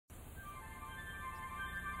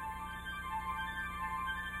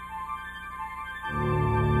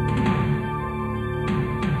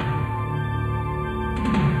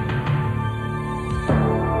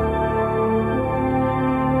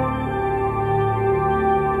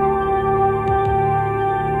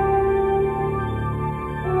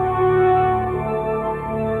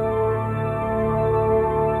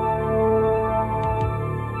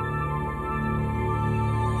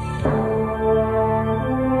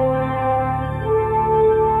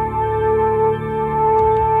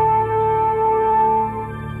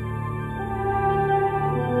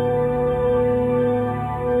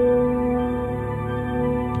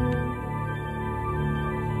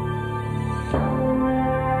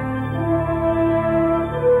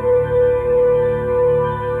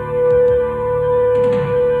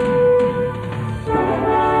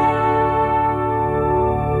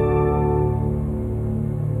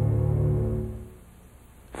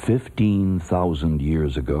15,000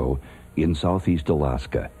 years ago, in southeast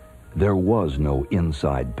Alaska, there was no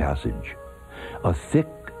inside passage. A thick,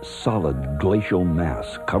 solid glacial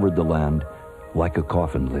mass covered the land like a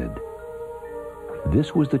coffin lid.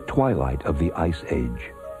 This was the twilight of the Ice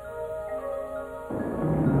Age.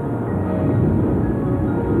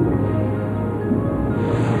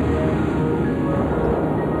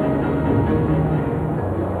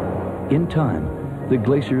 In time, the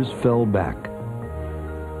glaciers fell back.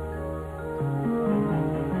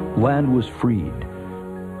 Land was freed.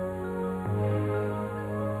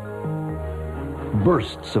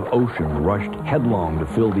 Bursts of ocean rushed headlong to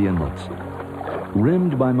fill the inlets.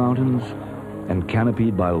 Rimmed by mountains and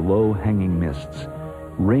canopied by low-hanging mists,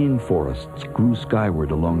 rainforests grew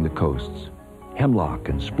skyward along the coasts, hemlock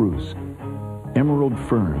and spruce, emerald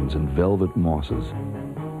ferns and velvet mosses.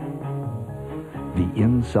 The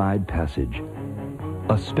Inside Passage,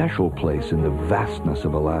 a special place in the vastness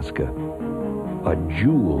of Alaska, a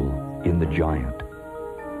jewel in the giant.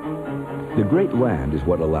 The Great Land is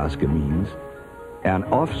what Alaska means, an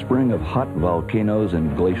offspring of hot volcanoes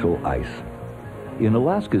and glacial ice. In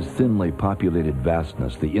Alaska's thinly populated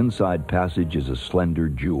vastness, the Inside Passage is a slender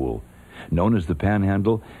jewel. Known as the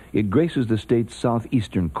Panhandle, it graces the state's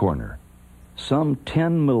southeastern corner. Some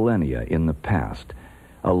 10 millennia in the past,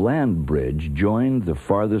 a land bridge joined the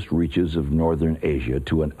farthest reaches of northern Asia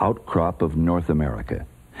to an outcrop of North America,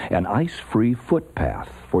 an ice-free footpath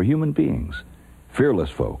for human beings,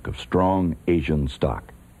 fearless folk of strong Asian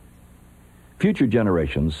stock. Future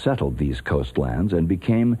generations settled these coastlands and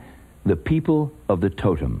became the people of the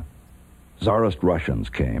totem. Tsarist Russians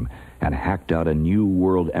came and hacked out a new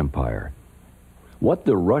world empire. What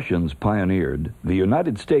the Russians pioneered, the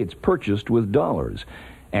United States purchased with dollars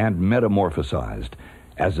and metamorphosized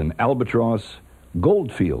as an albatross,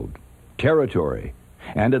 goldfield, territory,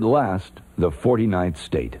 and at last the 49th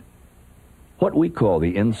state. What we call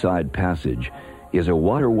the Inside Passage is a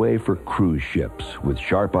waterway for cruise ships, with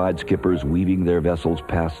sharp-eyed skippers weaving their vessels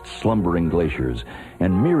past slumbering glaciers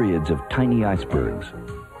and myriads of tiny icebergs.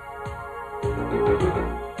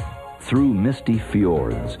 Through Misty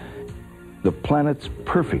Fjords, the planet's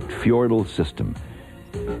perfect fjordal system.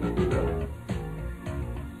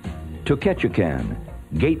 To Ketchikan,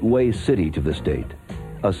 gateway city to the state,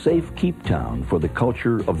 a safe keep town for the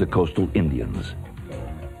culture of the coastal Indians.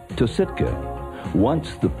 To Sitka,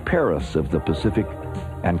 once the Paris of the Pacific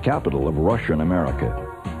and capital of Russian America.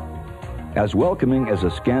 As welcoming as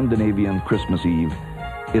a Scandinavian Christmas Eve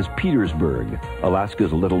is Petersburg,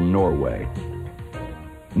 Alaska's little Norway.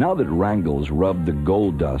 Now that Wrangell's rubbed the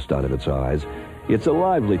gold dust out of its eyes, it's a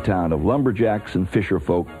lively town of lumberjacks and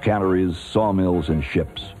fisherfolk, canneries, sawmills, and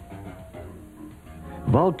ships.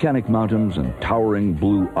 Volcanic mountains and towering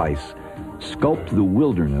blue ice sculpt the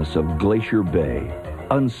wilderness of Glacier Bay,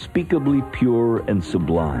 unspeakably pure and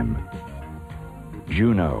sublime.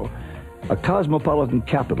 Juneau, a cosmopolitan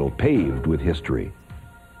capital paved with history.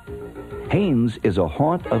 Haines is a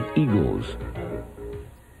haunt of eagles.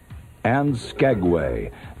 And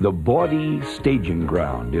Skagway, the bawdy staging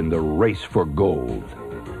ground in the race for gold.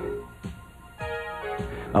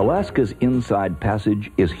 Alaska's Inside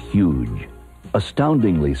Passage is huge,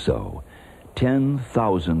 astoundingly so.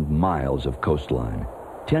 10,000 miles of coastline,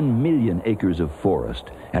 10 million acres of forest,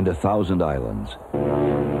 and 1,000 islands.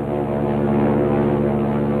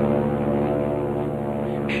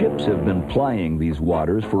 Ships have been plying these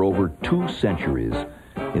waters for over 2 centuries.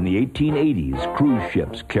 In the 1880s, cruise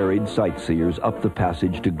ships carried sightseers up the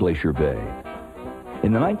passage to Glacier Bay.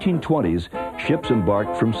 In the 1920s, ships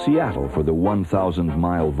embarked from Seattle for the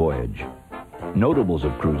 1,000-mile voyage. Notables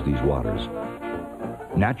have cruised these waters.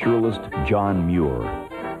 Naturalist John Muir,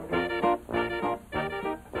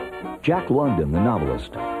 Jack London, the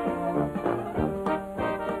novelist,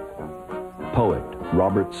 poet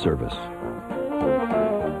Robert Service,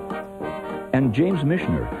 and James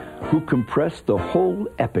Michener, who compressed the whole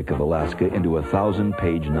epic of Alaska into a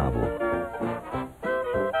 1,000-page novel.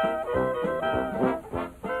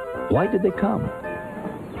 Why did they come?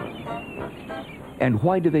 And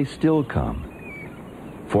why do they still come?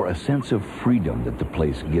 For a sense of freedom that the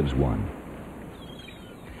place gives one.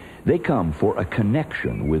 They come for a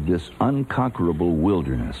connection with this unconquerable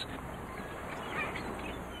wilderness.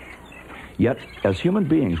 Yet, as human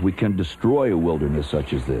beings, we can destroy a wilderness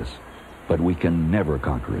such as this, but we can never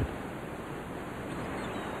conquer it.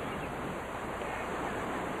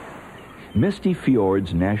 Misty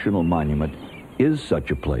Fjords National Monument is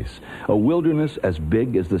such a place, a wilderness as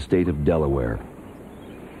big as the state of Delaware.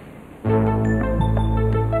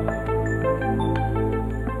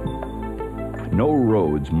 No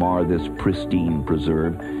roads mar this pristine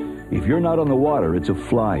preserve. If you're not on the water, it's a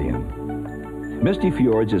fly-in. Misty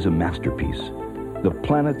Fjords is a masterpiece. The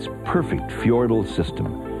planet's perfect fjordal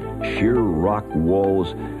system. Sheer rock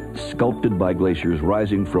walls sculpted by glaciers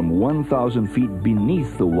rising from 1,000 feet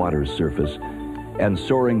beneath the water's surface and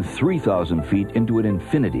soaring 3,000 feet into an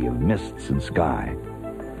infinity of mists and sky.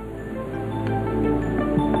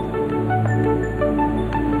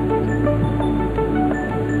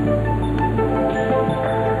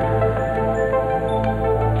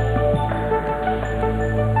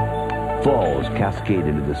 Falls cascade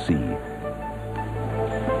into the sea.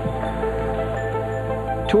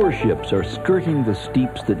 Tour ships are skirting the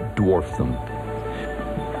steeps that dwarf them.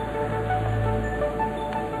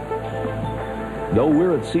 Though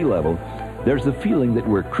we're at sea level, there's the feeling that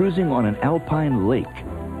we're cruising on an alpine lake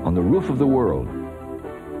on the roof of the world.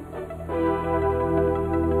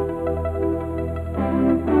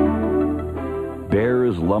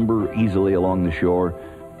 Bears lumber easily along the shore,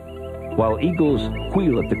 while eagles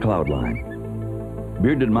wheel at the cloud line.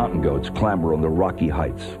 Bearded mountain goats clamber on the rocky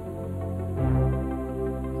heights.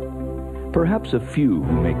 Perhaps a few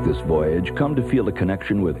who make this voyage come to feel a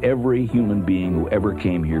connection with every human being who ever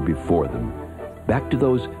came here before them, back to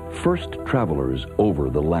those first travelers over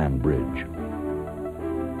the land bridge.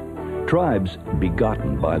 Tribes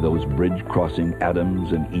begotten by those bridge-crossing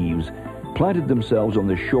Adams and Eves planted themselves on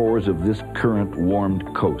the shores of this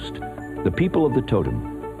current-warmed coast, the people of the totem.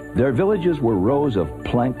 Their villages were rows of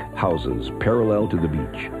plank houses parallel to the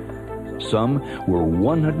beach. Some were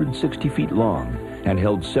 160 feet long and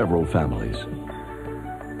held several families.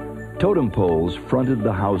 Totem poles fronted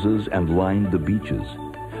the houses and lined the beaches.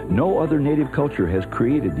 No other native culture has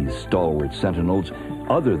created these stalwart sentinels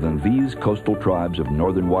other than these coastal tribes of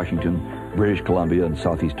northern Washington, British Columbia, and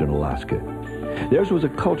southeastern Alaska. Theirs was a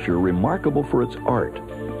culture remarkable for its art,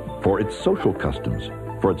 for its social customs,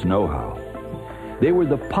 for its know-how. They were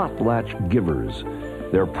the potlatch givers.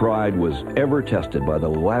 Their pride was ever tested by the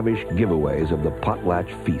lavish giveaways of the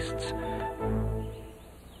potlatch feasts.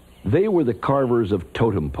 They were the carvers of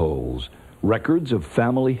totem poles, records of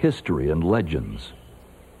family history and legends.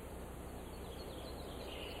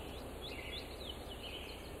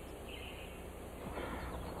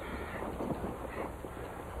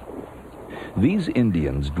 These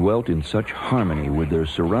Indians dwelt in such harmony with their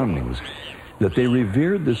surroundings that they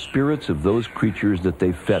revered the spirits of those creatures that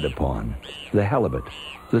they fed upon, the halibut,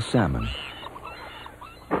 the salmon.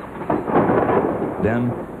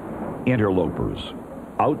 Then, interlopers,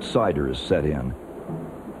 outsiders set in,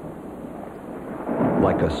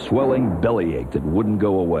 like a swelling bellyache that wouldn't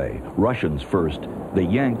go away. Russians first, the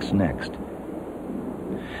Yanks next.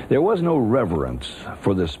 There was no reverence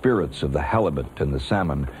for the spirits of the halibut and the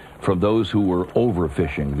salmon from those who were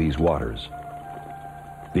overfishing these waters.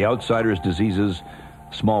 The outsiders' diseases,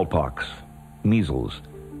 smallpox, measles,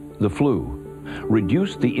 the flu,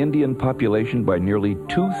 reduced the Indian population by nearly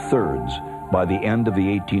 2/3 by the end of the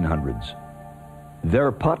 1800s.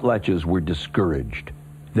 Their potlatches were discouraged,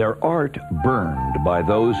 their art burned by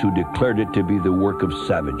those who declared it to be the work of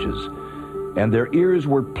savages, and their ears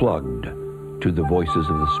were plugged to the voices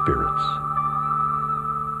of the spirits.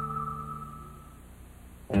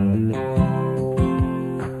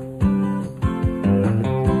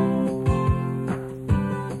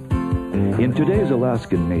 In today's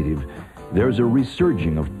Alaskan native, there's a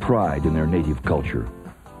resurging of pride in their native culture.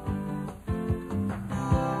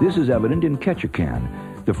 This is evident in Ketchikan,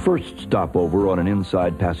 the first stopover on an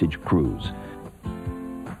inside passage cruise.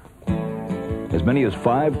 As many as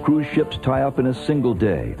 5 cruise ships tie up in a single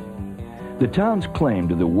day. The town's claim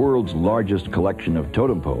to the world's largest collection of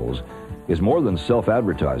totem poles is more than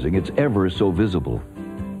self-advertising, it's ever so visible.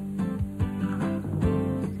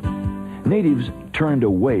 Natives turned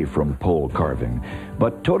away from pole carving,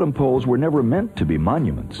 but totem poles were never meant to be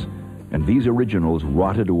monuments, and these originals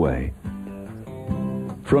rotted away.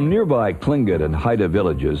 From nearby Tlingit and Haida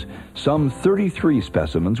villages, some 33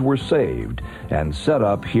 specimens were saved and set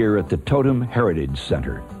up here at the Totem Heritage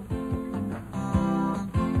Center.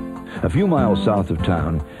 A few miles south of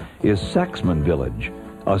town is Saxman Village,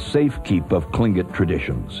 a safekeep of Tlingit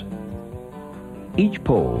traditions. Each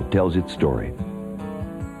pole tells its story.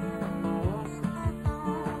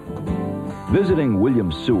 Visiting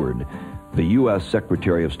William Seward, the U.S.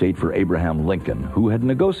 Secretary of State for Abraham Lincoln, who had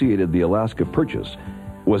negotiated the Alaska Purchase,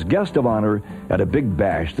 was guest of honor at a big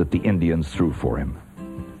bash that the Indians threw for him.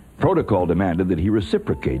 Protocol demanded that he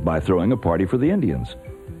reciprocate by throwing a party for the Indians.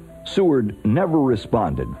 Seward never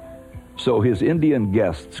responded, so his Indian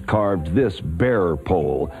guests carved this bear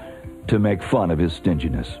pole to make fun of his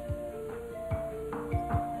stinginess.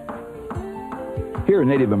 Here,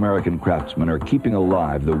 Native American craftsmen are keeping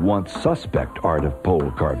alive the once suspect art of pole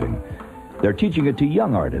carving. They're teaching it to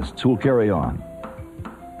young artists who will carry on.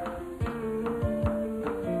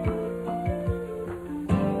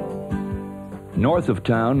 North of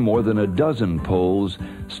town, more than a dozen poles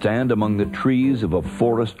stand among the trees of a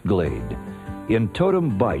forest glade in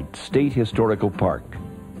Totem Bight State Historical Park.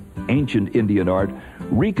 Ancient Indian art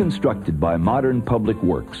reconstructed by modern public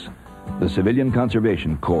works, the Civilian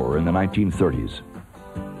Conservation Corps in the 1930s.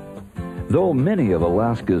 Though many of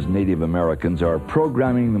Alaska's Native Americans are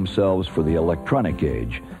programming themselves for the electronic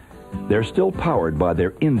age, they're still powered by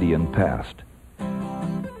their Indian past.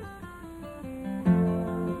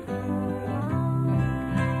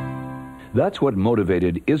 That's what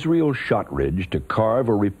motivated Israel Shotridge to carve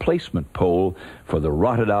a replacement pole for the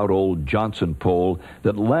rotted-out old Johnson pole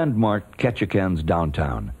that landmarked Ketchikan's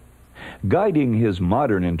downtown. Guiding his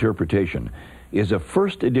modern interpretation is a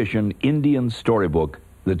first-edition Indian storybook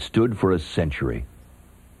that stood for a century.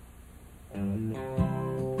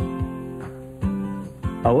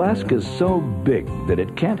 Alaska's so big that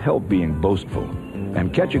it can't help being boastful,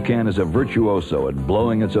 and Ketchikan is a virtuoso at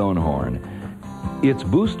blowing its own horn. Its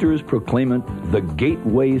boosters proclaim it the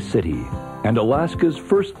Gateway City and Alaska's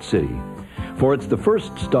first city, for it's the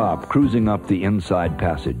first stop cruising up the Inside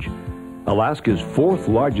Passage. Alaska's fourth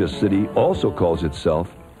largest city also calls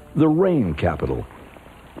itself the Rain Capital.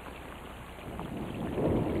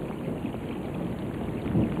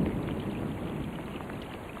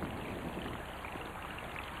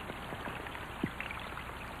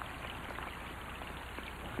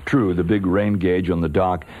 True, the big rain gauge on the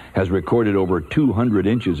dock has recorded over 200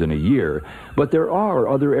 inches in a year, but there are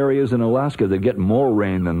other areas in Alaska that get more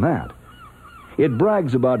rain than that. It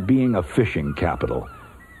brags about being a fishing capital.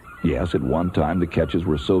 Yes, at one time the catches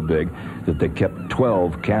were so big that they kept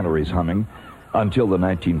 12 canneries humming until the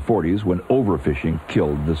 1940s when overfishing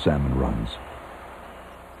killed the salmon runs.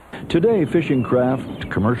 Today, fishing craft,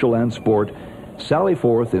 commercial and sport, sally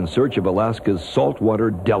forth in search of Alaska's saltwater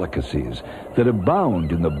delicacies that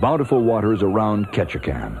abound in the bountiful waters around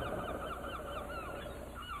Ketchikan.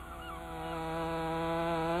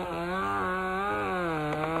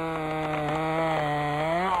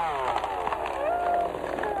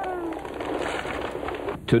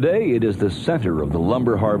 Today, it is the center of the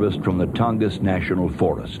lumber harvest from the Tongass National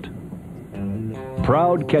Forest.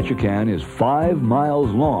 Proud Ketchikan is 5 miles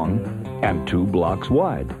long and 2 blocks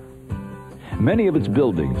wide. Many of its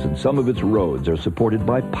buildings and some of its roads are supported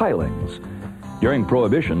by pilings. During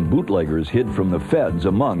Prohibition, bootleggers hid from the feds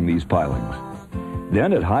among these pilings.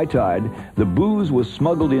 Then, at high tide, the booze was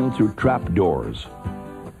smuggled in through trap doors.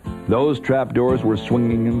 Those trap doors were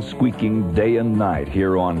swinging and squeaking day and night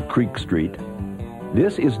here on Creek Street.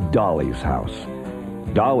 This is Dolly's house.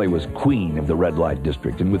 Dolly was queen of the red light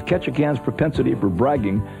district, and with Ketchikan's propensity for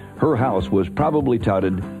bragging, her house was probably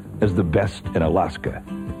touted as the best in Alaska.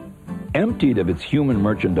 Emptied of its human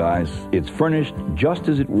merchandise, it's furnished just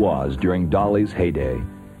as it was during Dolly's heyday,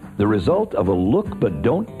 the result of a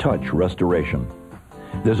look-but-don't-touch restoration.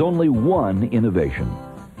 There's only one innovation,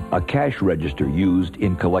 a cash register used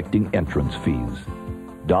in collecting entrance fees.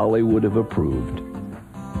 Dolly would have approved.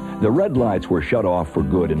 The red lights were shut off for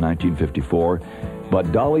good in 1954,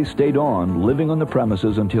 but Dolly stayed on, living on the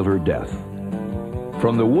premises until her death.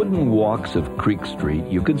 From the wooden walks of Creek Street,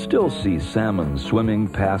 you can still see salmon swimming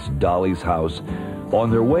past Dolly's house on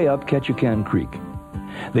their way up Ketchikan Creek.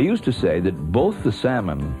 They used to say that both the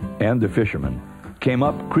salmon and the fishermen came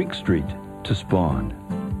up Creek Street to spawn.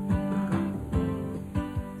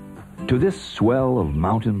 To this swell of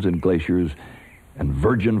mountains and glaciers and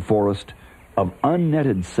virgin forest, of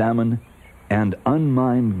unnetted salmon and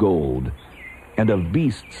unmined gold, and of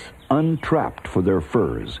beasts untrapped for their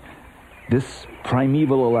furs, this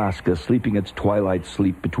primeval Alaska sleeping its twilight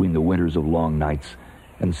sleep between the winters of long nights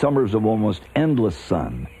and summers of almost endless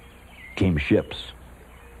sun, came ships.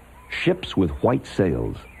 Ships with white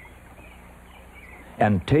sails.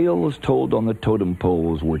 And tales told on the totem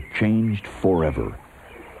poles were changed forever.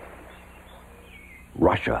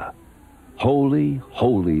 Russia. Holy,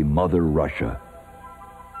 holy Mother Russia.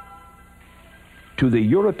 To the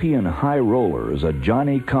European high rollers, a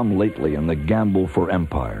Johnny-come-lately in the gamble for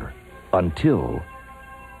empire. Until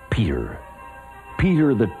Peter.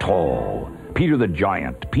 Peter the Tall, Peter the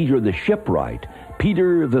Giant, Peter the Shipwright,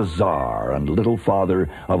 Peter the Tsar, and little father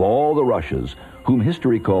of all the Russias, whom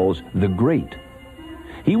history calls the Great.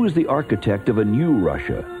 He was the architect of a new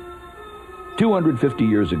Russia. 250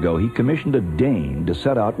 years ago, he commissioned a Dane to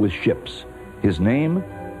set out with ships. His name,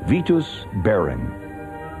 Vitus Bering.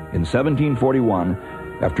 In 1741,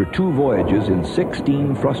 after 2 voyages in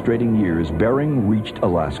 16 frustrating years, Bering reached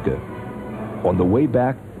Alaska. On the way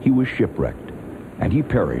back, he was shipwrecked, and he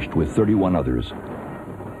perished with 31 others.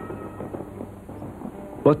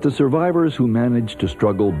 But the survivors who managed to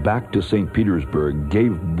struggle back to St. Petersburg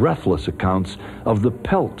gave breathless accounts of the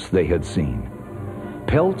pelts they had seen.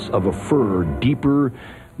 Pelts of a fur deeper,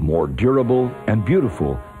 more durable, and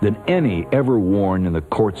beautiful than any ever worn in the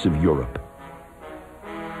courts of Europe.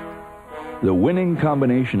 The winning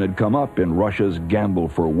combination had come up in Russia's gamble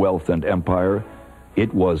for wealth and empire.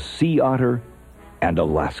 It was sea otter and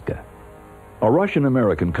Alaska. A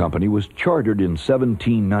Russian-American company was chartered in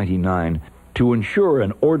 1799 to ensure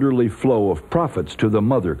an orderly flow of profits to the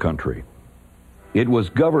mother country. It was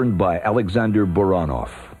governed by Alexander Buranov,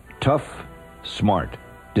 tough, smart,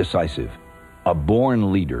 decisive, a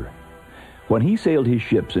born leader. When he sailed his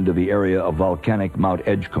ships into the area of volcanic Mount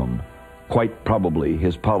Edgecombe, quite probably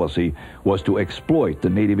his policy was to exploit the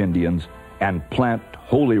native Indians and plant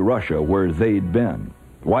Holy Russia where they'd been.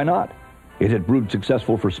 Why not? It had proved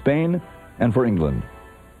successful for Spain and for England.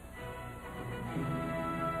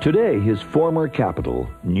 Today, his former capital,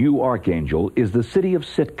 New Archangel, is the city of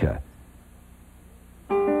Sitka.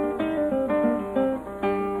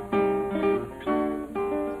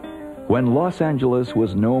 When Los Angeles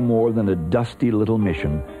was no more than a dusty little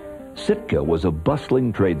mission, Sitka was a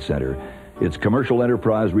bustling trade center, its commercial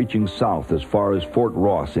enterprise reaching south as far as Fort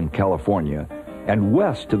Ross in California and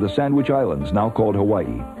west to the Sandwich Islands, now called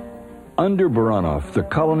Hawaii. Under Buranov, the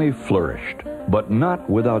colony flourished, but not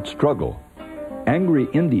without struggle. Angry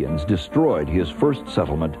Indians destroyed his first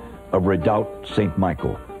settlement of Redoubt St.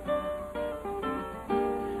 Michael.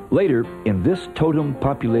 Later, in this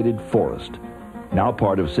totem-populated forest, now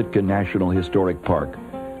part of Sitka National Historic Park,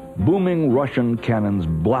 booming Russian cannons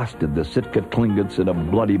blasted the Sitka Tlingits in a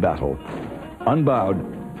bloody battle.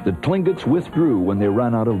 Unbowed, the Tlingits withdrew when they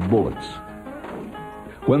ran out of bullets.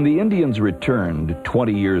 When the Indians returned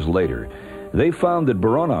 20 years later, they found that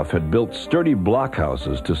Buranov had built sturdy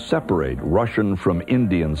blockhouses to separate Russian from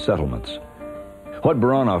Indian settlements. What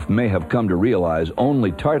Buranov may have come to realize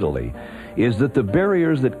only tardily is that the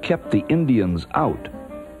barriers that kept the Indians out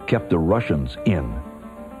kept the Russians in.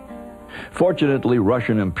 Fortunately,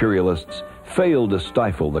 Russian imperialists failed to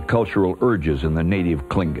stifle the cultural urges in the native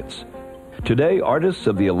Tlingits. Today, artists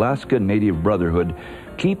of the Alaska Native Brotherhood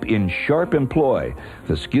keep in sharp employ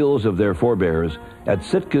the skills of their forebears at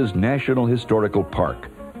Sitka's National Historical Park,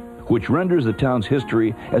 which renders the town's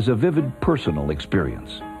history as a vivid personal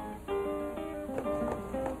experience.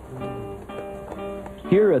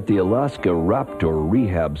 Here at the Alaska Raptor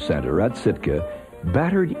Rehab Center at Sitka,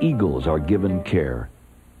 battered eagles are given care.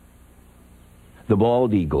 The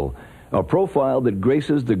bald eagle, a profile that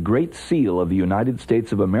graces the Great Seal of the United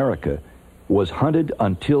States of America, was hunted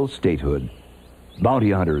until statehood.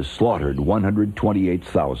 Bounty hunters slaughtered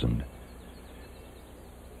 128,000.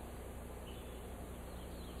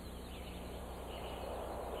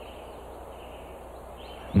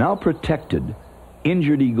 Now protected,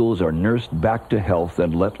 injured eagles are nursed back to health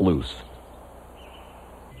and let loose.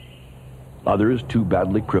 Others, too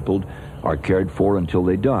badly crippled, are cared for until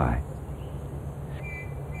they die.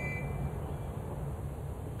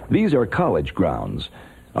 These are college grounds,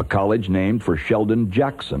 a college named for Sheldon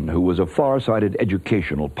Jackson, who was a far-sighted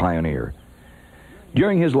educational pioneer.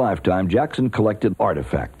 During his lifetime, Jackson collected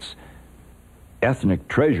artifacts, ethnic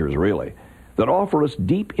treasures really, that offer us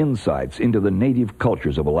deep insights into the native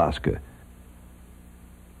cultures of Alaska.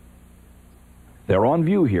 They're on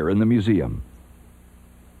view here in the museum.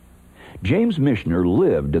 James Michener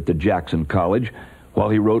lived at the Jackson College while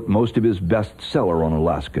he wrote most of his bestseller on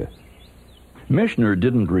Alaska. Michener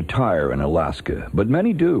didn't retire in Alaska, but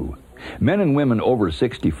many do. Men and women over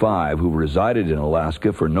 65 who've resided in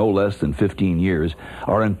Alaska for no less than 15 years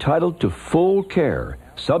are entitled to full care,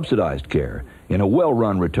 subsidized care, in a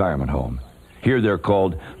well-run retirement home. Here they're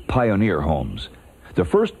called pioneer homes. The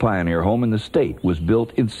first pioneer home in the state was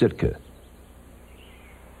built in Sitka.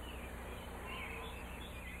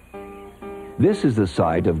 This is the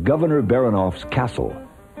site of Governor Baranov's castle.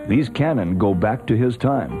 These cannon go back to his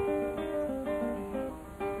time.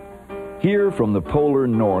 Here from the polar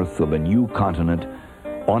north of a new continent,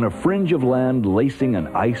 on a fringe of land lacing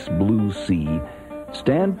an ice-blue sea,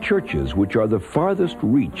 stand churches which are the farthest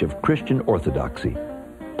reach of Christian orthodoxy,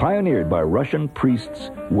 pioneered by Russian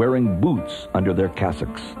priests wearing boots under their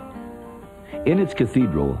cassocks. In its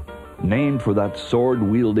cathedral, named for that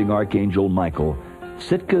sword-wielding Archangel Michael,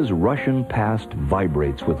 Sitka's Russian past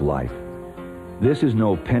vibrates with life. This is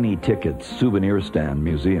no penny ticket souvenir stand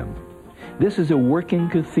museum. This is a working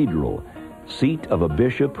cathedral, seat of a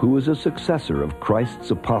bishop who is a successor of Christ's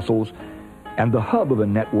apostles and the hub of a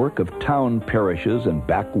network of town parishes and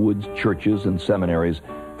backwoods churches and seminaries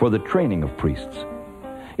for the training of priests.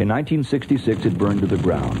 In 1966, it burned to the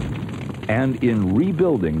ground, and in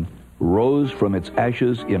rebuilding, rose from its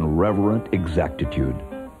ashes in reverent exactitude.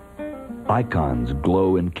 Icons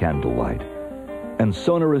glow in candlelight, and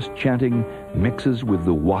sonorous chanting mixes with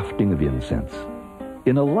the wafting of incense.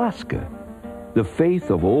 In Alaska, the faith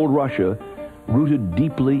of old Russia rooted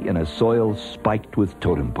deeply in a soil spiked with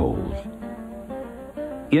totem poles.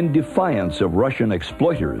 In defiance of Russian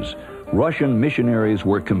exploiters, Russian missionaries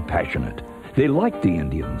were compassionate. They liked the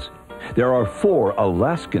Indians. There are 4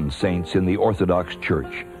 Alaskan saints in the Orthodox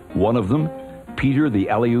Church. One of them, Peter the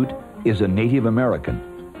Aleut, is a Native American.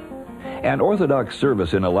 An Orthodox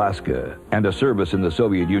service in Alaska and a service in the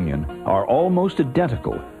Soviet Union are almost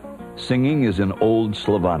identical. Singing is in Old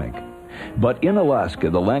Slavonic. But in Alaska,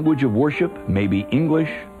 the language of worship may be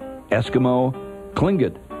English, Eskimo,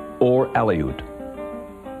 Tlingit, or Aleut.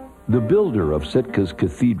 The builder of Sitka's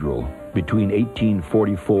cathedral between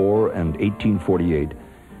 1844 and 1848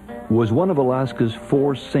 was one of Alaska's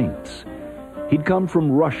 4 saints. He'd come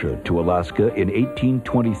from Russia to Alaska in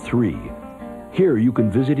 1823. Here you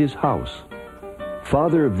can visit his house.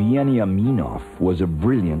 Father Veniaminov was a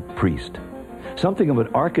brilliant priest, something of an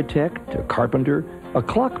architect, a carpenter, a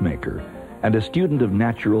clockmaker, and a student of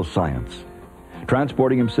natural science.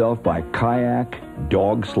 Transporting himself by kayak,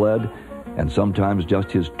 dog sled, and sometimes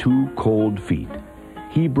just his 2 cold feet,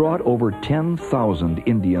 he brought over 10,000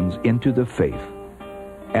 Indians into the faith,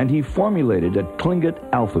 and he formulated a Tlingit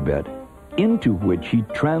alphabet into which he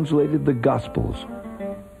translated the Gospels.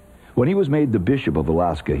 When he was made the Bishop of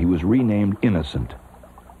Alaska, he was renamed Innocent.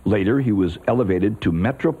 Later, he was elevated to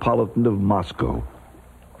Metropolitan of Moscow.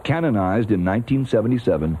 Canonized in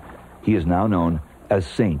 1977, he is now known as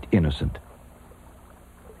Saint Innocent.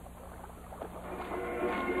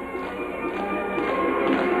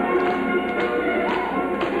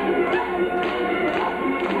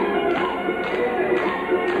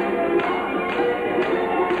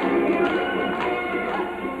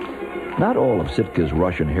 Not all of Sitka's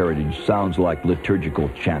Russian heritage sounds like liturgical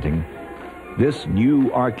chanting. This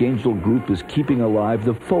new Archangel group is keeping alive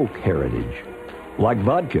the folk heritage. Like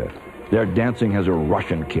vodka, their dancing has a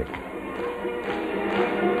Russian kick.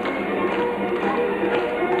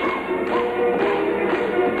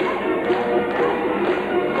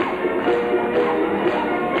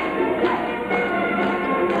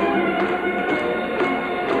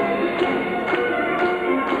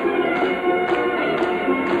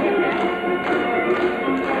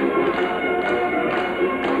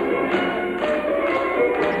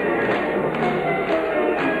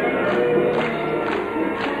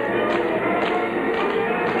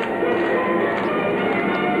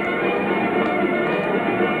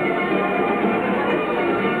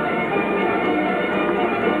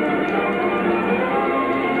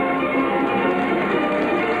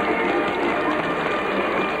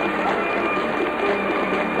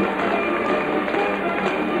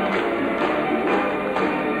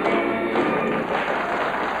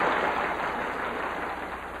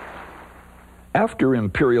 After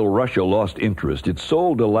Imperial Russia lost interest, it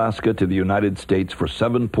sold Alaska to the United States for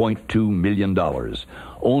 $7.2 million,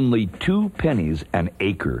 only 2 pennies an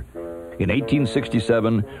acre. In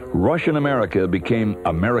 1867, Russian America became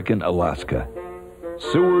American Alaska.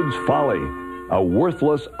 Seward's Folly, a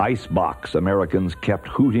worthless ice box Americans kept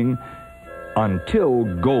hooting until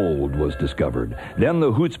gold was discovered. Then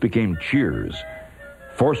the hoots became cheers.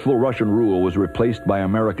 Forceful Russian rule was replaced by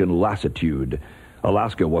American lassitude.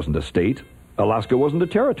 Alaska wasn't a state. Alaska wasn't a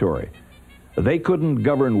territory. They couldn't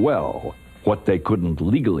govern well what they couldn't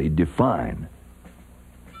legally define.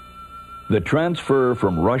 The transfer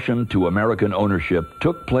from Russian to American ownership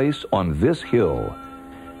took place on this hill.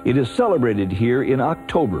 It is celebrated here in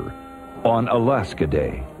October on Alaska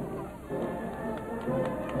Day.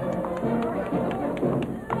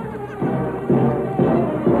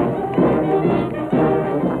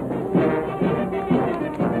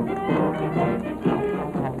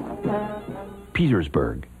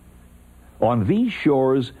 Petersburg. On these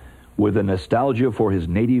shores, with a nostalgia for his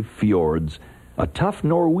native fjords, a tough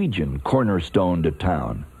Norwegian cornerstoned a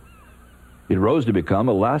town. It rose to become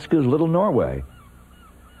Alaska's little Norway.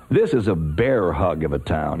 This is a bear hug of a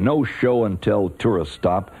town, no show and tell tourist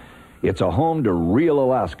stop. It's a home to real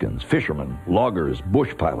Alaskans, fishermen, loggers,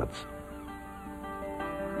 bush pilots.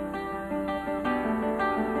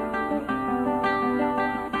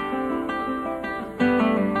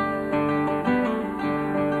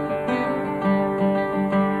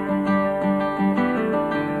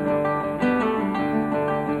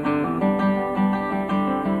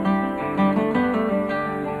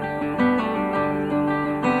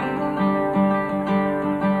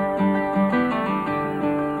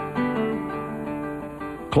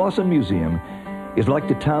 Clawson Museum is like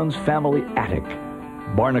the town's family attic.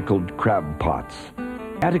 Barnacled crab pots,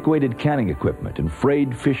 antiquated canning equipment, and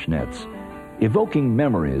frayed fish nets, evoking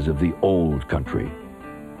memories of the old country.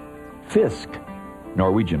 Fisk,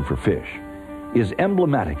 Norwegian for fish, is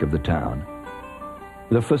emblematic of the town.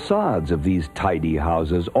 The facades of these tidy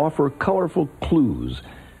houses offer colorful clues,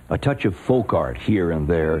 a touch of folk art here and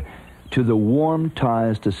there, to the warm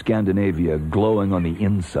ties to Scandinavia glowing on the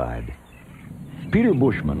inside. Peter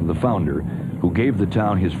Bushman, the founder, who gave the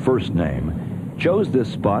town his first name, chose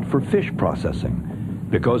this spot for fish processing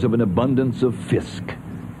because of an abundance of fisk,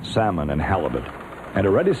 salmon and halibut, and a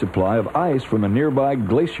ready supply of ice from a nearby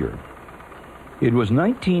glacier. It was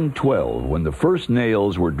 1912 when the first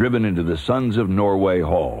nails were driven into the Sons of Norway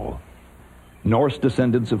Hall. Norse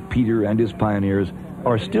descendants of Peter and his pioneers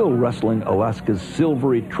are still wresting Alaska's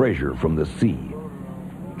silvery treasure from the sea.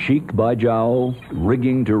 Cheek by jowl,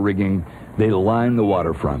 rigging to rigging, they line the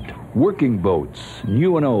waterfront. Working boats,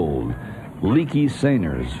 new and old, leaky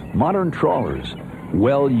seiners, modern trawlers,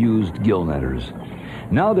 well-used gill netters.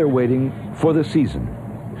 Now they're waiting for the season.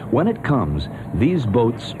 When it comes, these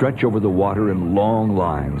boats stretch over the water in long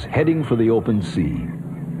lines, heading for the open sea.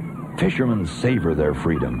 Fishermen savor their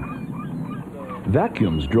freedom.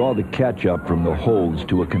 Vacuums draw the catch up from the holds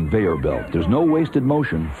to a conveyor belt. There's no wasted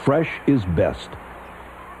motion. Fresh is best.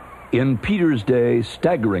 In Peter's day,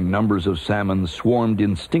 staggering numbers of salmon swarmed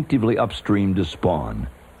instinctively upstream to spawn.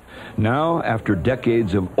 Now, after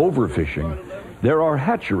decades of overfishing, there are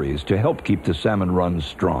hatcheries to help keep the salmon runs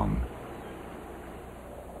strong.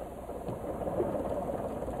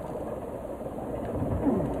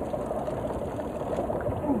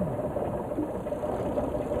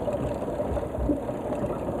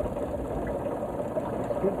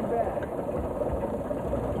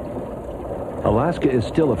 Alaska is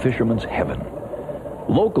still a fisherman's heaven.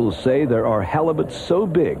 Locals say there are halibuts so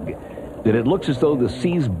big that it looks as though the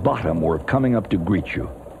sea's bottom were coming up to greet you.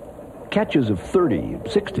 Catches of 30,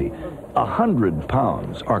 60, 100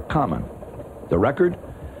 pounds are common. The record?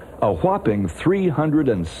 A whopping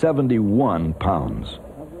 371 pounds.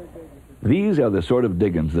 These are the sort of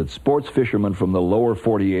diggings that sports fishermen from the lower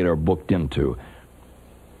 48 are booked into.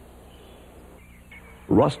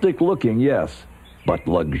 Rustic looking, yes, but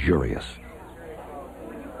luxurious.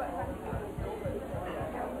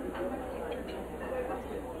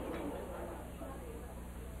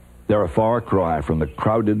 They're a far cry from the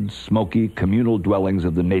crowded, smoky, communal dwellings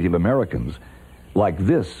of the Native Americans, like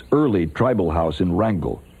this early tribal house in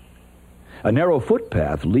Wrangell. A narrow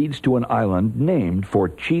footpath leads to an island named for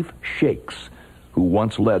Chief Shakes, who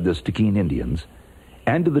once led the Skagway Indians,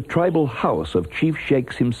 and to the tribal house of Chief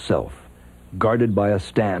Shakes himself, guarded by a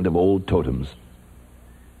stand of old totems.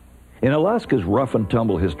 In Alaska's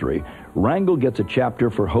rough-and-tumble history, Wrangell gets a chapter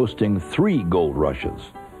for hosting 3 gold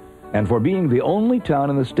rushes, and for being the only town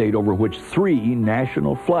in the state over which 3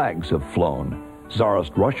 national flags have flown: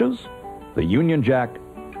 Tsarist-Russia's, the Union Jack,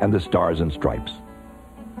 and the Stars and Stripes.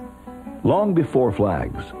 Long before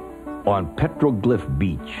flags, on Petroglyph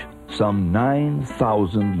Beach, some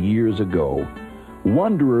 9,000 years ago,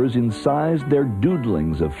 wanderers incised their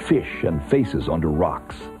doodlings of fish and faces onto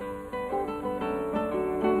rocks.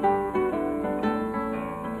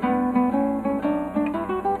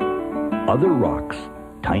 Other rocks,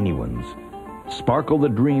 tiny ones, sparkle the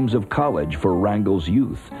dreams of college for Wrangell's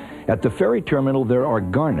youth. At the ferry terminal, there are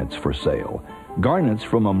garnets for sale. Garnets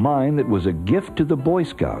from a mine that was a gift to the Boy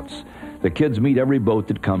Scouts. The kids meet every boat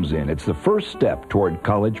that comes in. It's the first step toward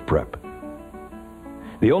college prep.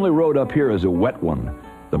 The only road up here is a wet one,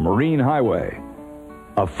 the Marine Highway.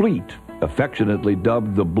 A fleet, affectionately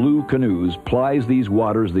dubbed the Blue Canoes, plies these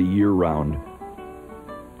waters the year round.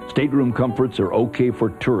 Stateroom comforts are okay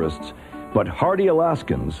for tourists, but hardy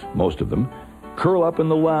Alaskans, most of them, curl up in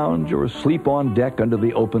the lounge or sleep on deck under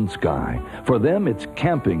the open sky. For them, it's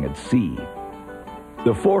camping at sea.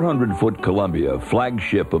 The 400-foot Columbia,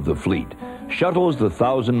 flagship of the fleet, shuttles the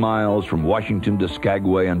 1,000 miles from Washington to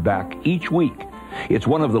Skagway and back each week. It's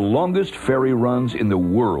one of the longest ferry runs in the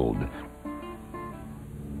world.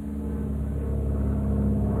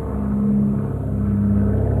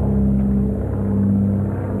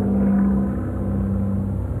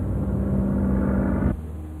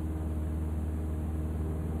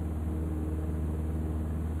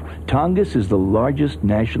 Tongass is the largest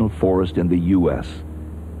national forest in the U.S.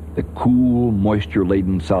 The cool,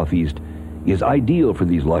 moisture-laden southeast is ideal for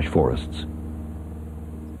these lush forests.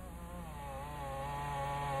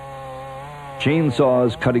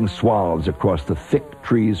 Chainsaws cutting swaths across the thick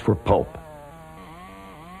trees for pulp.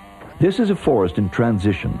 This is a forest in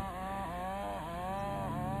transition.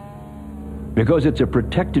 Because it's a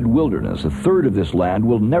protected wilderness, a third of this land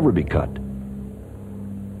will never be cut.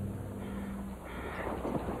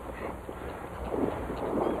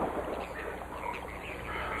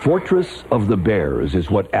 Fortress of the Bears is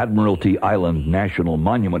what Admiralty Island National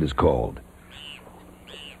Monument is called.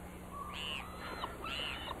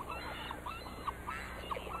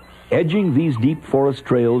 Edging these deep forest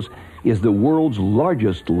trails is the world's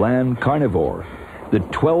largest land carnivore, the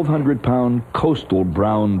 1,200-pound coastal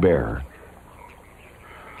brown bear.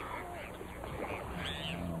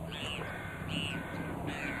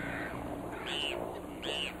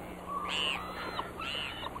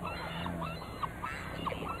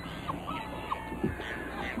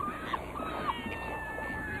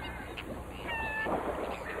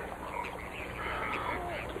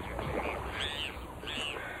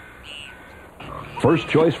 First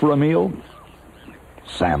choice for a meal?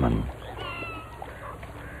 Salmon.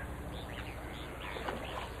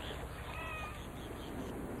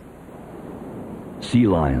 Sea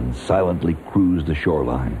lions silently cruise the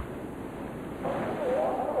shoreline.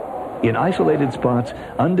 In isolated spots,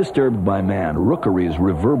 undisturbed by man, rookeries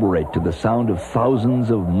reverberate to the sound of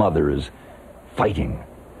thousands of mothers fighting,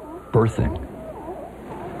 birthing.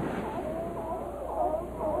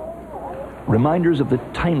 Reminders of the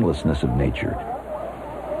timelessness of nature,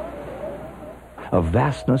 a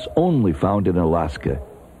vastness only found in Alaska.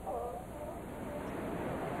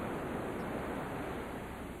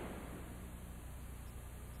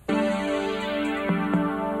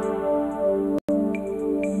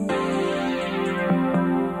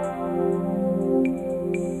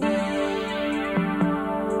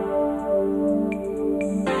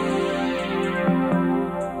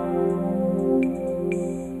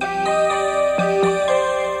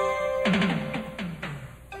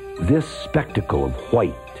 This spectacle of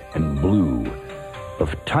white and blue,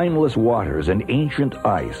 of timeless waters and ancient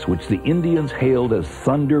ice, which the Indians hailed as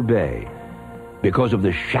Thunder Bay because of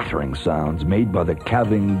the shattering sounds made by the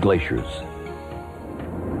calving glaciers.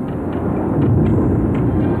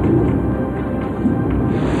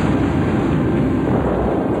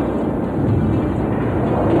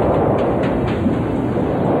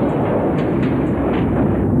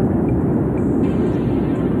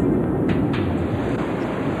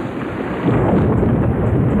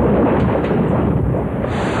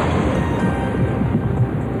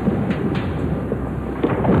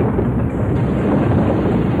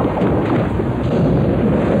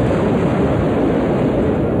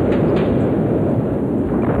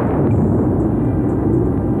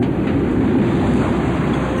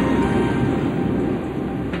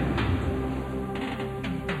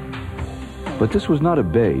 But this was not a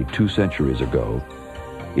bay 2 centuries ago.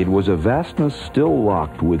 It was a vastness still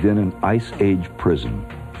locked within an Ice Age prison.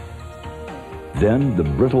 Then the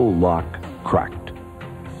brittle lock cracked.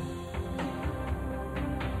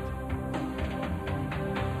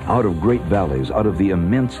 Out of great valleys, out of the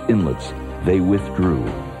immense inlets, they withdrew,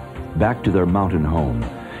 back to their mountain home.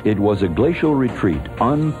 It was a glacial retreat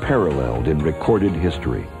unparalleled in recorded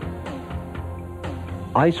history.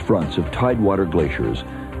 Ice fronts of tidewater glaciers,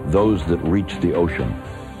 those that reach the ocean,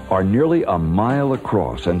 are nearly a mile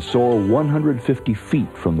across and soar 150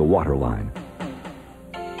 feet from the waterline.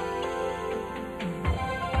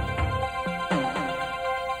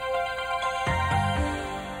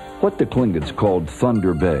 What the Tlingits called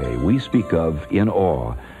Thunder Bay, we speak of in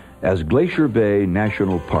awe as Glacier Bay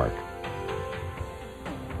National Park.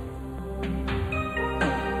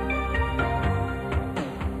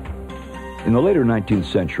 In the later 19th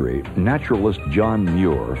century, naturalist John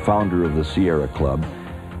Muir, founder of the Sierra Club,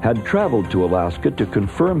 had traveled to Alaska to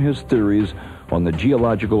confirm his theories on the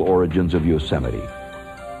geological origins of Yosemite.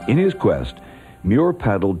 In his quest, Muir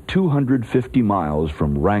paddled 250 miles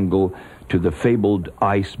from Wrangell to the fabled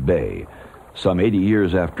Ice Bay. Some 80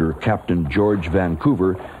 years after Captain George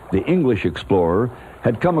Vancouver, the English explorer,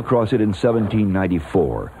 had come across it in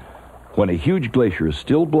 1794, when a huge glacier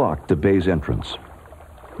still blocked the bay's entrance.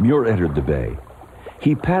 Muir entered the bay.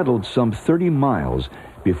 He paddled some 30 miles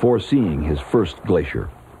before seeing his first glacier.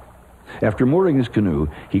 After mooring his canoe,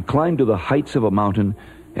 he climbed to the heights of a mountain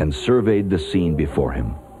and surveyed the scene before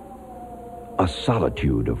him. A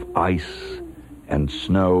solitude of ice and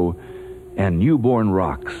snow and newborn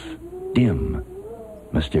rocks, dim,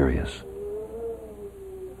 mysterious.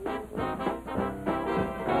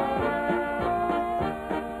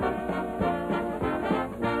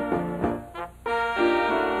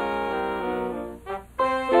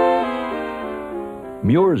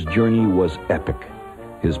 Muir's journey was epic.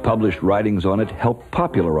 His published writings on it helped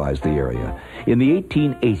popularize the area. In the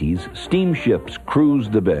 1880s, steamships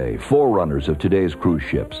cruised the bay, forerunners of today's cruise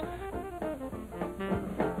ships.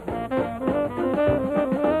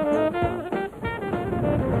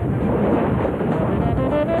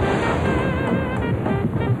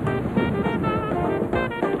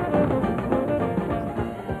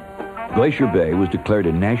 Glacier Bay was declared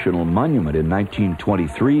a national monument in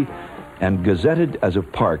 1923 and gazetted as a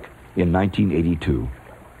park in 1982.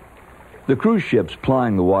 The cruise ships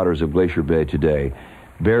plying the waters of Glacier Bay today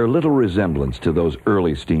bear little resemblance to those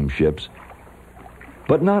early steamships.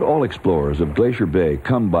 But not all explorers of Glacier Bay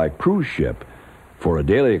come by cruise ship, for a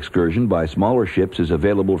daily excursion by smaller ships is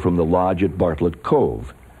available from the lodge at Bartlett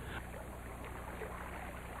Cove.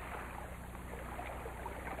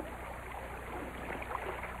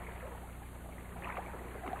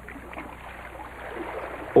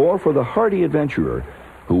 Or for the hardy adventurer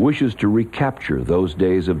who wishes to recapture those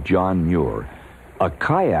days of John Muir, a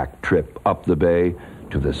kayak trip up the bay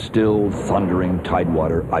to the still, thundering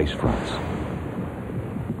tidewater ice fronts.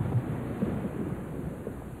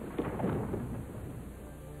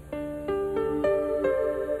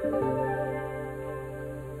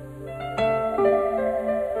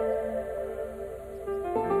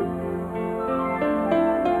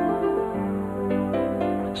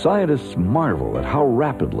 Scientists marvel at how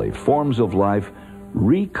rapidly forms of life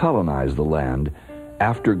recolonize the land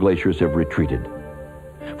after glaciers have retreated.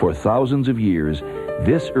 For thousands of years,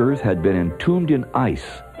 this earth had been entombed in ice.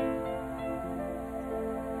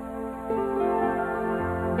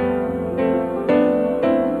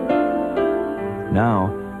 Now,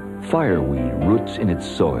 fireweed roots in its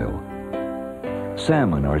soil.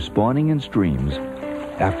 Salmon are spawning in streams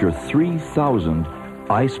after 3,000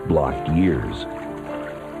 ice-blocked years.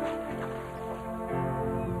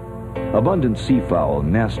 Abundant seafowl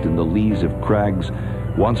nest in the lees of crags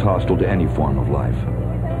once hostile to any form of life.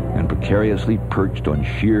 And precariously perched on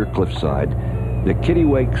sheer cliffside, the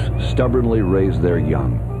kittiwakes stubbornly raise their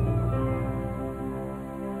young.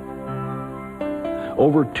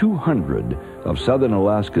 Over 200 of southern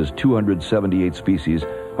Alaska's 278 species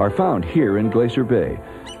are found here in Glacier Bay,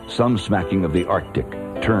 some smacking of the Arctic,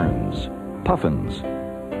 terns, puffins,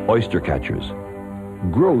 oystercatchers.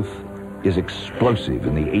 Growth is explosive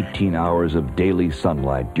in the 18 hours of daily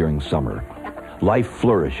sunlight during summer. Life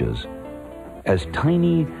flourishes, as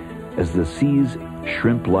tiny as the sea's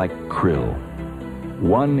shrimp-like krill,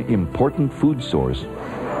 one important food source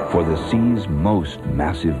for the sea's most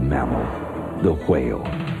massive mammal, the whale.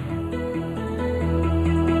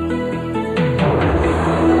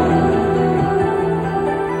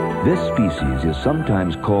 This species is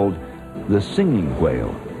sometimes called the singing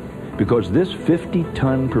whale, because this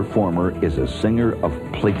 50-ton performer is a singer of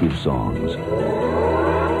plaintive songs.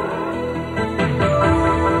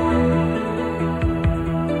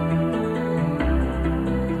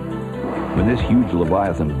 When this huge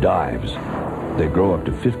leviathan dives, they grow up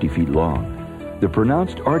to 50 feet long. The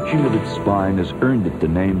pronounced arching of its spine has earned it the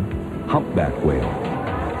name humpback whale.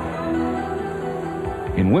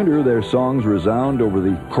 In winter, their songs resound over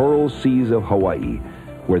the coral seas of Hawaii,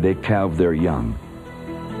 where they calve their young.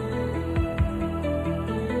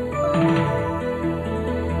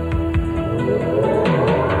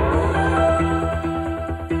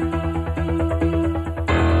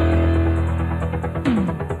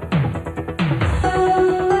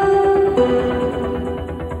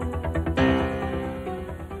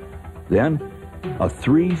 Then, a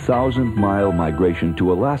 3,000-mile migration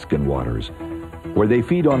to Alaskan waters, where they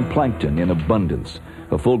feed on plankton in abundance.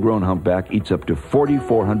 A full-grown humpback eats up to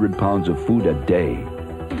 4,400 pounds of food a day.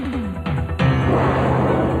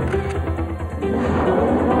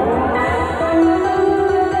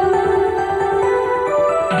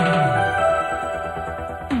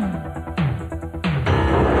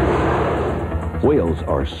 Whales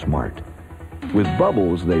are smart. With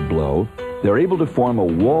bubbles they blow, they're able to form a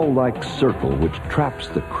wall-like circle which traps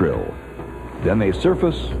the krill. Then they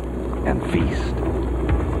surface and feast.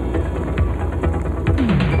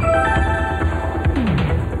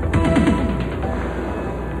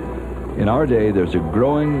 In our day, there's a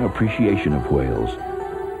growing appreciation of whales,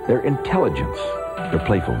 their intelligence, their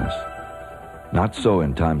playfulness. Not so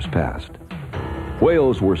in times past.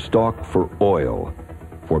 Whales were stalked for oil,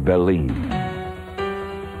 for baleen.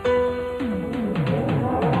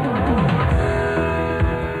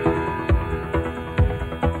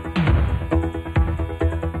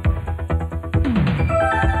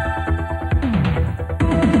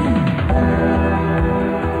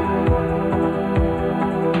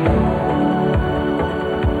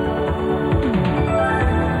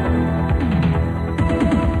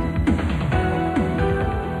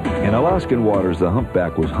 In Alaskan waters, the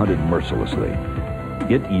humpback was hunted mercilessly.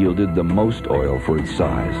 It yielded the most oil for its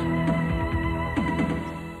size.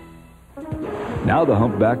 Now the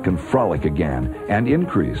humpback can frolic again and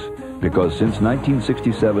increase, because since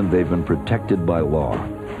 1967 they've been protected by law.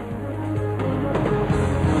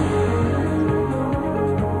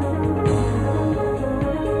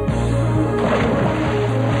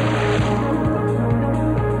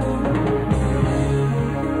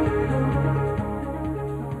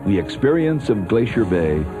 experience of Glacier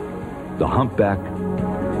Bay, the humpback,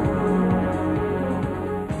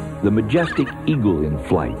 the majestic eagle in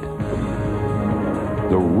flight,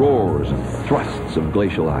 the roars and thrusts of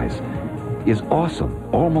glacial ice is awesome,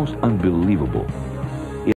 almost unbelievable.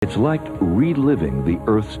 It's like reliving the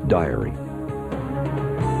Earth's diary.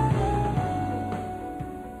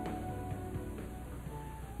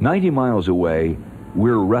 "90 miles away,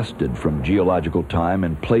 we're wrested from geological time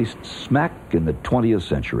and placed smack in the 20th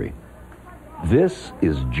century. This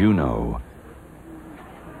is Juneau.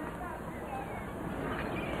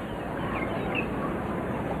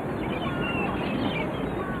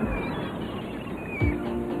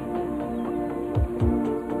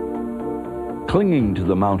 Clinging to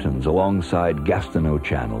the mountains alongside Gastineau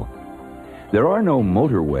Channel, there are no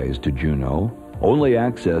motorways to Juneau. Only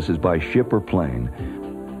access is by ship or plane.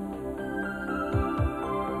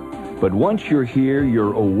 But once you're here,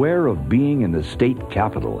 you're aware of being in the state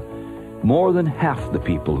capital. More than half the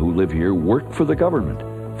people who live here work for the government,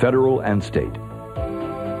 federal and state.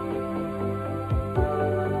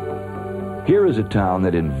 Here is a town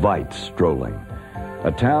that invites strolling.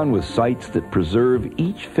 A town with sites that preserve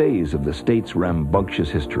each phase of the state's rambunctious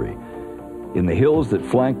history. In the hills that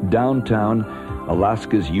flank downtown,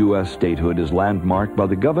 Alaska's U.S. statehood is landmarked by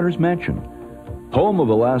the governor's mansion. Home of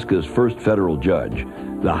Alaska's first federal judge,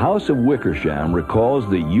 the House of Wickersham recalls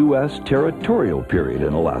the U.S. territorial period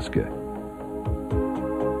in Alaska.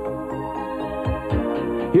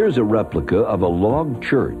 Here's a replica of a log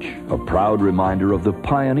church, a proud reminder of the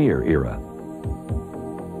pioneer era.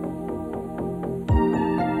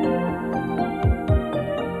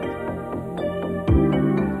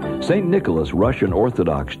 St. Nicholas Russian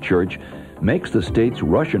Orthodox Church makes the state's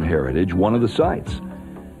Russian heritage one of the sites.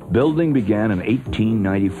 Building began in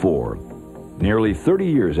 1894, nearly 30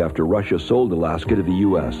 years after Russia sold Alaska to the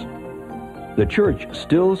U.S. The church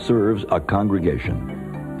still serves a congregation.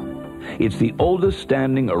 It's the oldest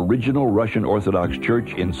standing original Russian Orthodox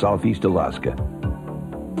church in southeast Alaska.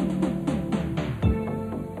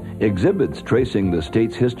 Exhibits tracing the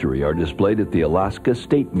state's history are displayed at the Alaska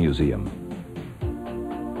State Museum.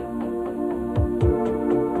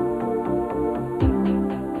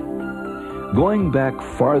 Going back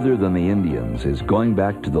farther than the Indians is going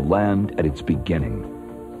back to the land at its beginning.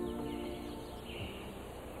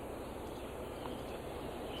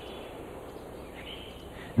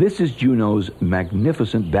 This is Juneau's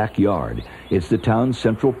magnificent backyard. It's the town's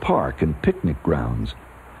central park and picnic grounds.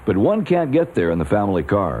 But one can't get there in the family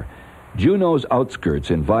car. Juneau's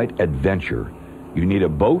outskirts invite adventure. You need a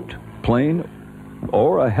boat, plane,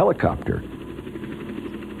 or a helicopter.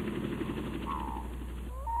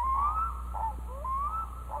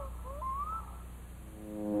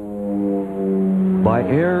 By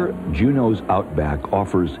air, Juneau's outback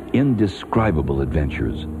offers indescribable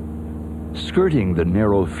adventures. Skirting the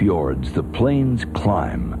narrow fjords, the planes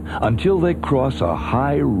climb until they cross a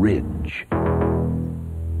high ridge.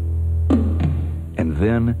 And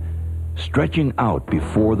then, stretching out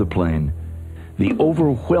before the plain, the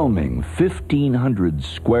overwhelming 1,500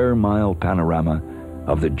 square mile panorama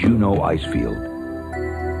of the Juneau Icefield.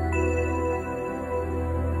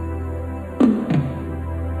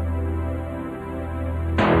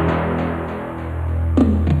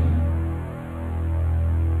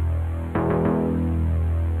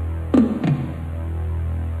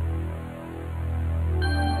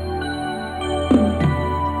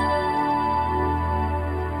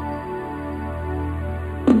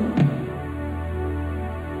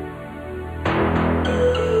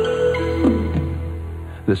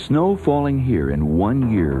 The snow falling here in 1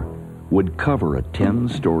 year would cover a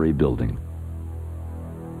 10-story building.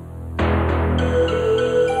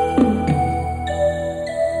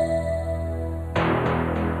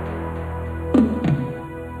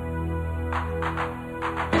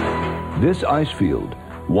 This ice field,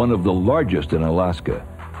 one of the largest in Alaska,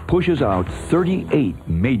 pushes out 38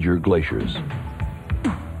 major glaciers.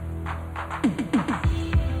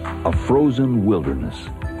 A frozen wilderness,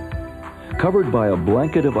 covered by a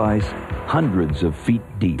blanket of ice hundreds of feet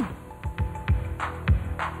deep.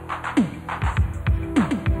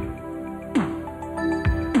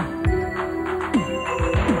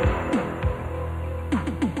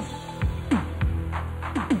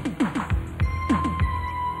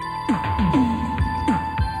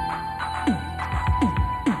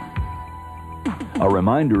 A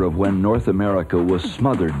reminder of when North America was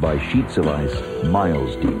smothered by sheets of ice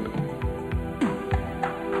miles deep.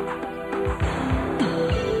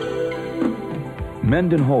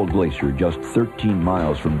 Mendenhall Glacier, just 13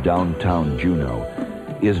 miles from downtown Juneau,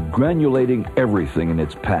 is granulating everything in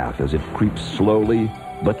its path as it creeps slowly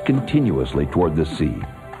but continuously toward the sea.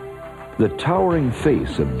 The towering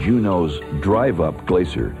face of Juneau's drive-up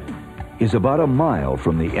glacier is about a mile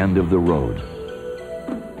from the end of the road.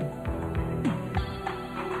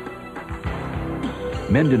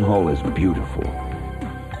 Mendenhall is beautiful.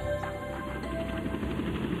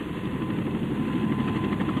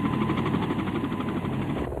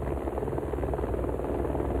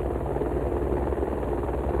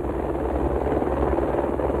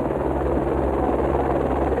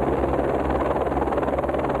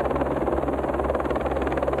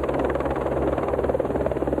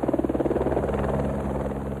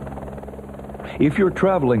 If you're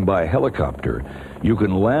traveling by helicopter, you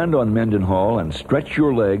can land on Mendenhall and stretch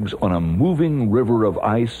your legs on a moving river of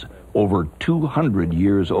ice over 200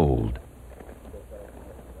 years old.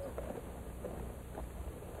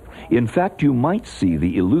 In fact, you might see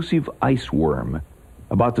the elusive ice worm,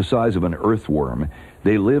 about the size of an earthworm.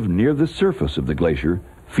 They live near the surface of the glacier,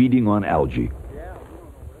 feeding on algae.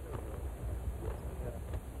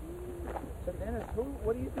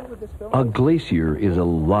 A glacier is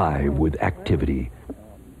alive with activity.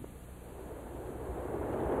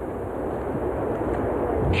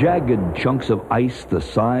 Jagged chunks of ice the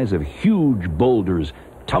size of huge boulders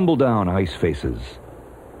tumble down ice faces.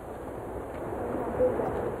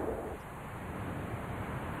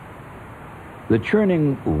 The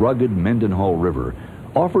churning, rugged Mendenhall River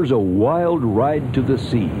offers a wild ride to the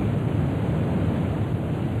sea.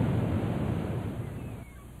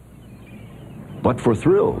 But for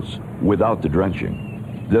thrills, without the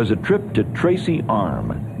drenching, there's a trip to Tracy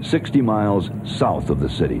Arm, 60 miles south of the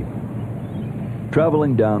city.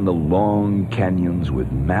 Traveling down the long canyons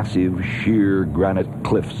with massive, sheer granite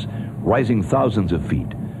cliffs rising thousands of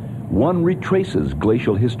feet, one retraces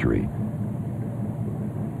glacial history.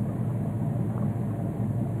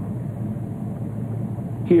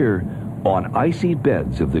 Here, on icy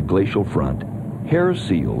beds of the glacial front, hair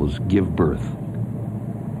seals give birth.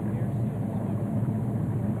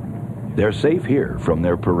 They're safe here from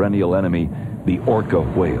their perennial enemy, the orca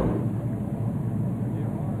whale.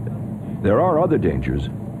 There are other dangers,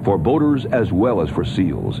 for boaters as well as for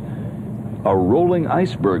seals. A rolling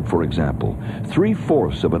iceberg, for example.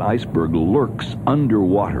 3/4 of an iceberg lurks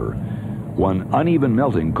underwater. One uneven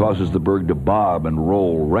melting causes the berg to bob and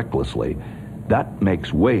roll recklessly. That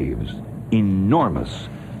makes waves, enormous,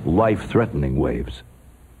 life-threatening waves.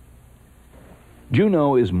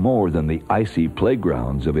 Juneau is more than the icy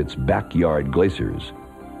playgrounds of its backyard glaciers.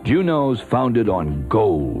 Juneau's founded on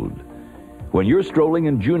gold. When you're strolling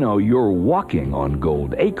in Juneau, you're walking on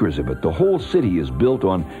gold, acres of it. The whole city is built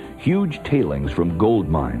on huge tailings from gold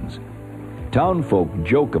mines. Townfolk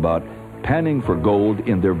joke about panning for gold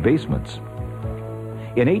in their basements.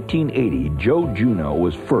 In 1880, Joe Juneau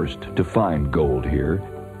was first to find gold here.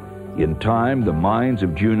 In time, the mines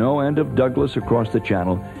of Juneau and of Douglas across the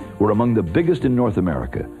channel were among the biggest in North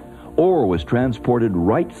America. Ore was transported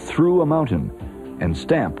right through a mountain and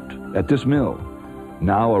stamped at this mill,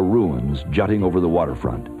 now a ruins jutting over the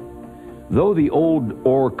waterfront. Though the old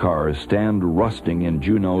ore cars stand rusting in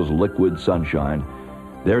Juneau's liquid sunshine,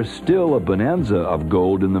 there's still a bonanza of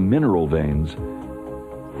gold in the mineral veins.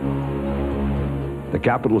 The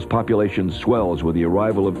capital's population swells with the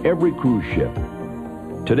arrival of every cruise ship.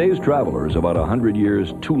 Today's travelers, about 100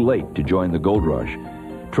 years too late to join the gold rush,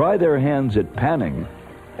 try their hands at panning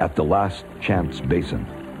at the Last Chance Basin.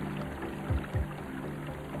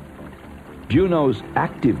 Juneau's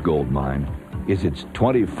active gold mine is its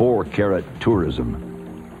 24-carat tourism.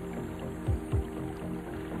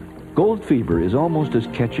 Gold fever is almost as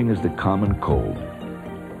catching as the common cold.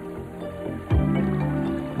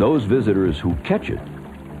 Those visitors who catch it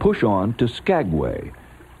push on to Skagway,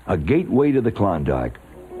 a gateway to the Klondike,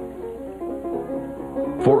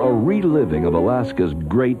 for a reliving of Alaska's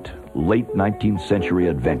great late 19th century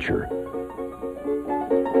adventure.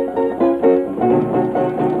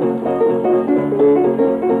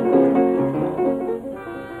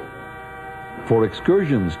 For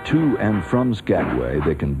excursions to and from Skagway,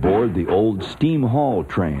 they can board the old steam haul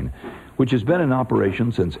train, which has been in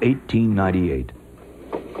operation since 1898.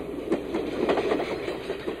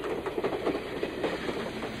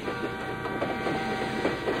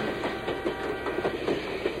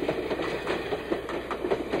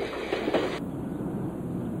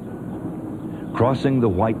 Crossing the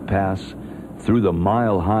White Pass through the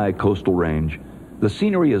mile-high coastal range, the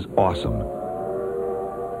scenery is awesome.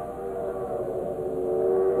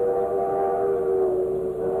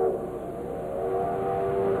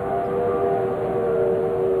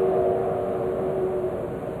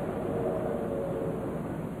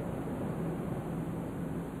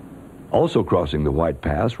 Also crossing the White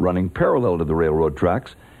Pass, running parallel to the railroad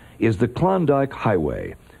tracks, is the Klondike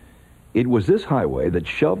Highway. It was this highway that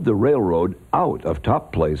shoved the railroad out of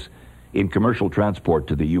top place in commercial transport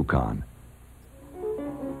to the Yukon.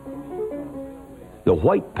 The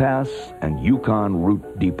White Pass and Yukon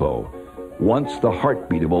Route Depot, once the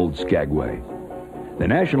heartbeat of old Skagway. The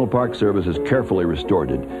National Park Service has carefully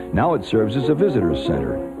restored it. Now it serves as a visitor's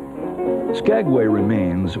center. Skagway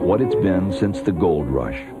remains what it's been since the gold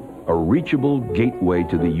rush, a reachable gateway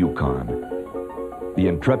to the Yukon. The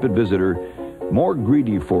intrepid visitor, more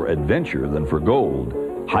greedy for adventure than for gold,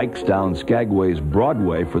 hikes down Skagway's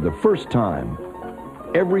Broadway for the first time.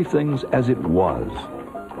 Everything's as it was.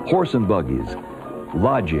 Horse and buggies,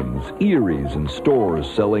 lodgings, eateries, and stores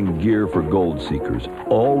selling gear for gold seekers,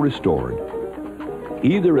 all restored.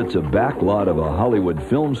 Either it's a backlot of a Hollywood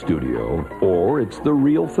film studio, or it's the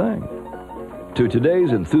real thing. To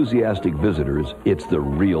today's enthusiastic visitors, it's the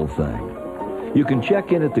real thing. You can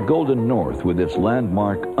check in at the Golden North with its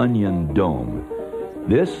landmark Onion Dome.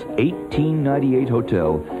 This 1898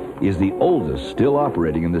 hotel is the oldest still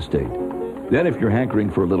operating in the state. Then if you're hankering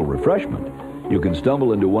for a little refreshment, you can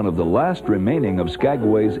stumble into one of the last remaining of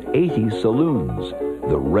Skagway's 80 saloons,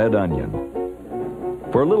 the Red Onion.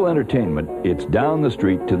 For a little entertainment, it's down the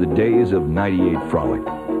street to the days of '98 frolic.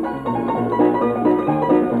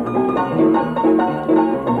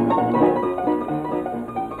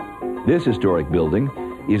 This historic building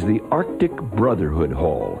is the Arctic Brotherhood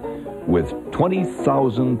Hall, with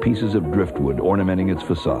 20,000 pieces of driftwood ornamenting its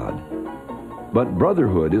facade. But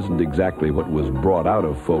brotherhood isn't exactly what was brought out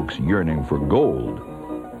of folks yearning for gold.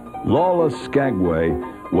 Lawless Skagway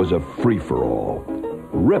was a free-for-all.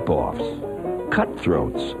 Rip-offs,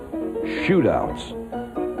 cutthroats, shootouts.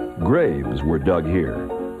 Graves were dug here,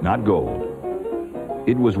 not gold.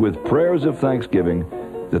 It was with prayers of thanksgiving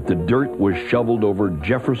that the dirt was shoveled over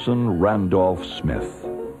Jefferson Randolph Smith,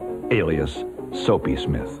 alias Soapy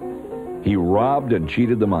Smith. He robbed and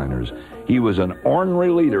cheated the miners. He was an ornery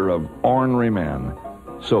leader of ornery men.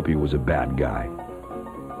 Soapy was a bad guy.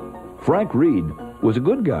 Frank Reed was a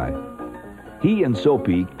good guy. He and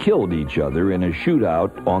Soapy killed each other in a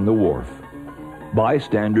shootout on the wharf.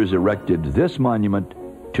 Bystanders erected this monument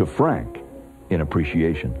to Frank in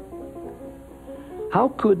appreciation. How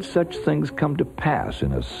could such things come to pass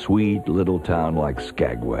in a sweet little town like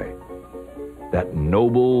Skagway? That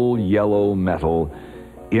noble yellow metal,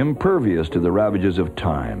 impervious to the ravages of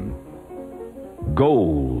time.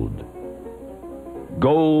 Gold.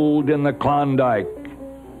 Gold in the Klondike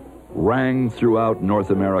rang throughout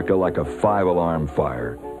North America like a five-alarm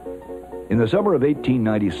fire. In the summer of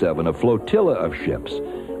 1897, a flotilla of ships,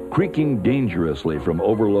 creaking dangerously from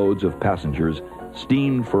overloads of passengers,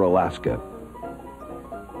 steamed for Alaska.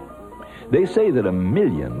 They say that 1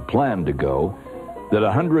 million planned to go, that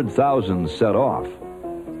 100,000 set off,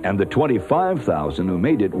 and the 25,000 who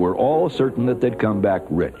made it were all certain that they'd come back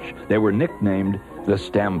rich. They were nicknamed the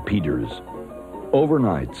Stampeders.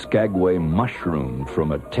 Overnight, Skagway mushroomed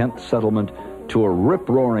from a tent settlement to a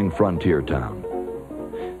rip-roaring frontier town.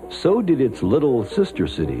 So did its little sister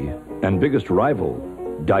city and biggest rival,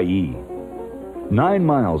 Dyea. 9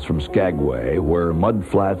 miles from Skagway, where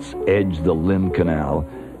mudflats edge the Lynn Canal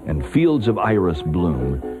and fields of iris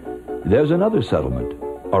bloom, there's another settlement,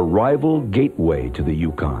 a rival gateway to the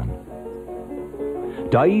Yukon.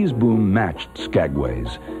 Dyea's boom matched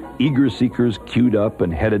Skagway's. Eager seekers queued up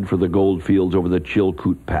and headed for the gold fields over the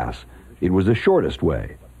Chilkoot Pass. It was the shortest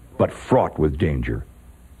way, but fraught with danger.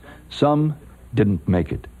 Some didn't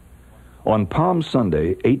make it. On Palm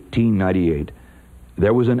Sunday, 1898,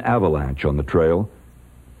 there was an avalanche on the trail.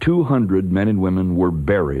 200 men and women were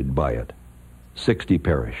buried by it. 60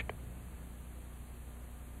 perished.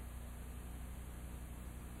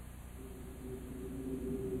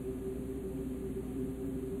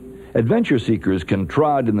 Adventure seekers can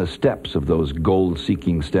trod in the steps of those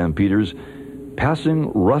gold-seeking stampeders, passing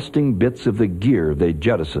rusting bits of the gear they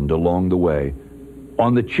jettisoned along the way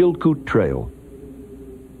on the Chilkoot Trail.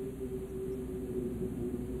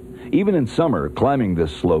 Even in summer, climbing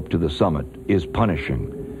this slope to the summit is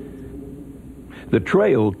punishing. The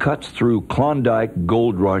trail cuts through Klondike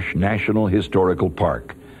Gold Rush National Historical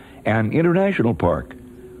Park, an international park,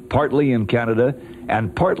 partly in Canada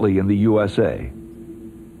and partly in the USA.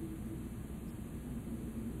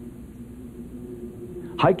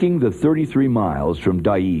 Hiking the 33 miles from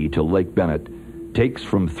Dyea to Lake Bennett takes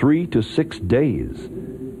from 3 to 6 days.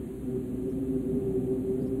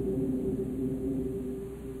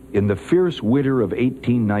 In the fierce winter of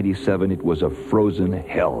 1897, it was a frozen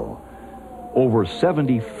hell. Over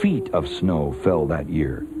 70 feet of snow fell that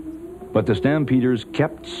year. But the stampeders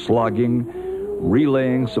kept slogging,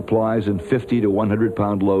 relaying supplies in 50 to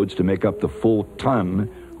 100-pound loads to make up the full ton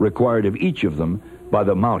required of each of them by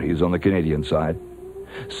the Mounties on the Canadian side.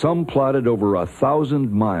 Some plodded over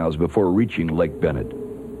 1,000 miles before reaching Lake Bennett.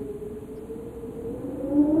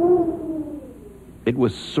 It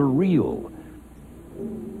was surreal,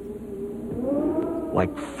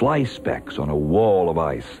 like fly specks on a wall of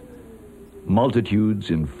ice. Multitudes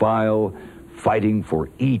in file, fighting for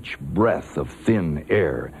each breath of thin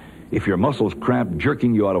air. If your muscles cramped,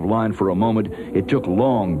 jerking you out of line for a moment, it took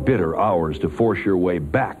long, bitter hours to force your way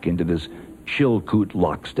back into this Chilkoot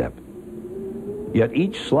lockstep. Yet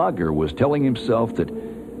each slogger was telling himself that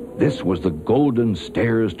this was the golden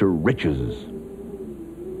stairs to riches.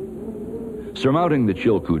 Surmounting the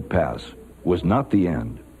Chilkoot Pass was not the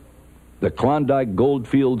end. The Klondike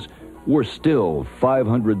goldfields were still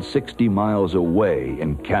 560 miles away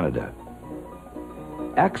in Canada.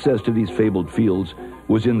 Access to these fabled fields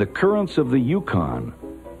was in the currents of the Yukon,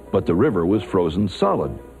 but the river was frozen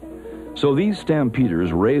solid. So these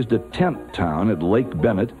stampeders raised a tent town at Lake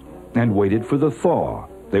Bennett and waited for the thaw.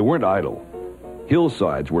 They weren't idle.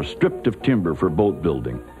 Hillsides were stripped of timber for boat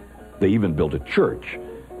building. They even built a church,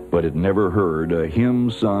 but it never heard a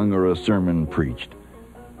hymn sung or a sermon preached.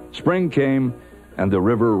 Spring came, and the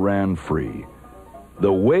river ran free.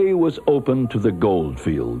 The way was open to the gold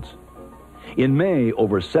fields. In May,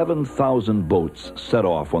 over 7,000 boats set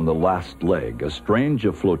off on the last leg. As strange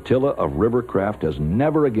a flotilla of river craft has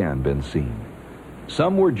never again been seen.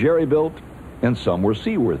 Some were jerry-built, and some were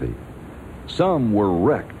seaworthy. Some were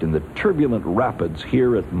wrecked in the turbulent rapids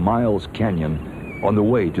here at Miles Canyon on the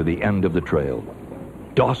way to the end of the trail.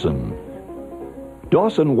 Dawson.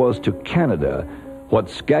 Dawson was to Canada what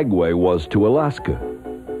Skagway was to Alaska.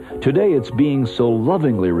 Today it's being so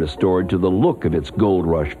lovingly restored to the look of its gold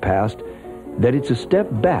rush past that it's a step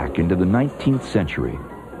back into the 19th century.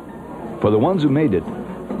 For the ones who made it,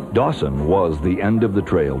 Dawson was the end of the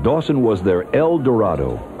trail. Dawson was their El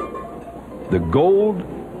Dorado. The gold,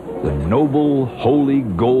 the noble, holy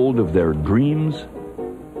gold of their dreams,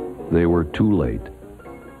 they were too late.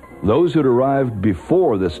 Those who'd arrived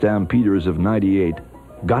before the stampeders of '98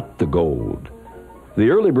 got the gold. The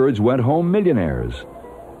early birds went home millionaires.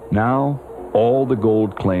 Now, all the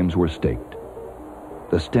gold claims were staked.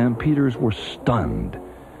 The stampeders were stunned.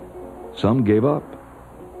 Some gave up.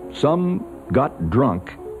 Some got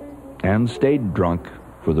drunk and stayed drunk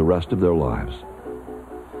for the rest of their lives.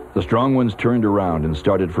 The strong ones turned around and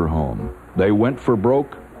started for home. They went for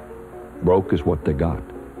broke. Broke is what they got.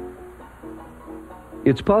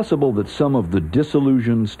 It's possible that some of the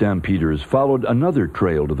disillusioned stampeders followed another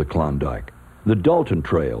trail to the Klondike, the Dalton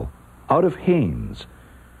Trail, out of Haines,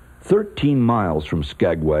 13 miles from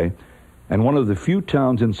Skagway, and one of the few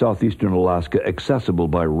towns in southeastern Alaska accessible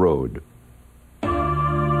by road.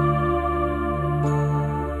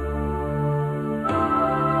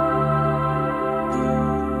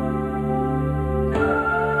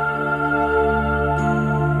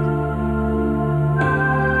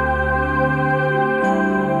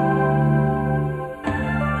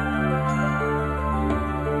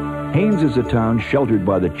 Haines is a town sheltered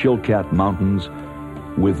by the Chilkat Mountains,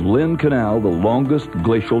 with Lynn Canal, the longest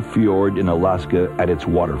glacial fjord in Alaska, at its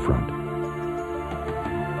waterfront.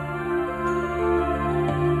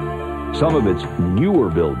 Some of its newer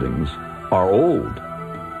buildings are old.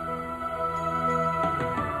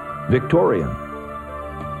 Victorian,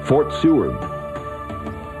 Fort Seward,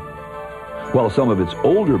 while some of its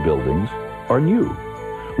older buildings are new,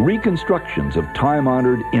 reconstructions of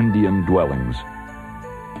time-honored Indian dwellings.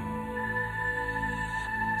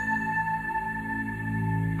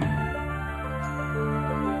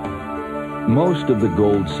 Most of the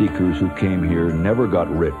gold seekers who came here never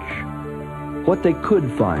got rich. What they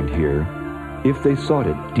could find here, if they sought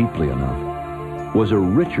it deeply enough, was a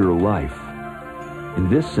richer life. In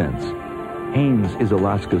this sense, Haines is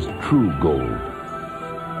Alaska's true gold.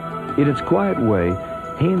 In its quiet way,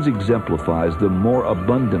 Haines exemplifies the more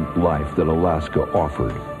abundant life that Alaska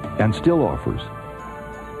offered, and still offers.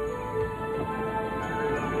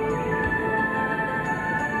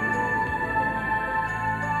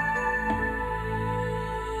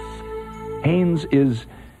 Haines is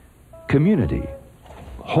community,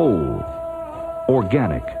 whole,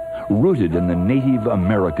 organic, rooted in the Native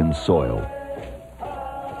American soil.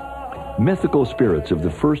 Mythical spirits of the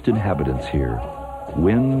first inhabitants here,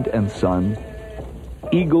 wind and sun,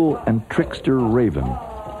 eagle and trickster raven,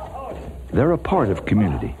 they're a part of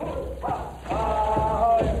community.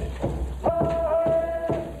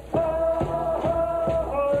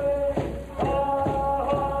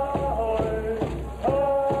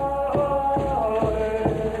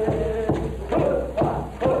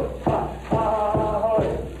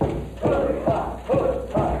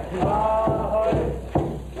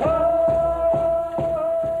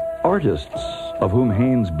 Artists, of whom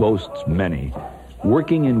Haines boasts many,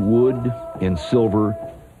 working in wood, in silver,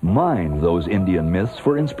 mine those Indian myths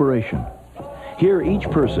for inspiration. Here, each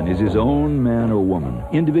person is his own man or woman.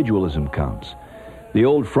 Individualism counts. The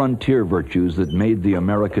old frontier virtues that made the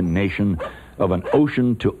American nation of an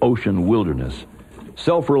ocean-to-ocean wilderness.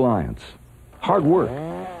 Self-reliance, hard work,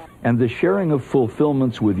 and the sharing of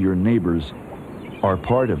fulfillments with your neighbors are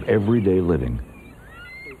part of everyday living.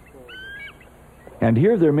 And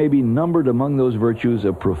here there may be numbered among those virtues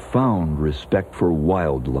a profound respect for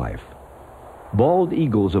wildlife. Bald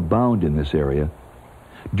eagles abound in this area.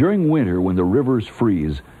 During winter, when the rivers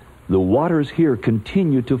freeze, the waters here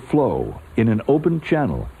continue to flow in an open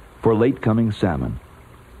channel for late-coming salmon.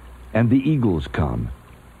 And the eagles come.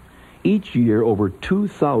 Each year, over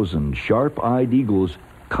 2,000 sharp-eyed eagles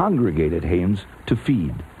congregate at Haines to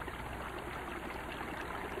feed.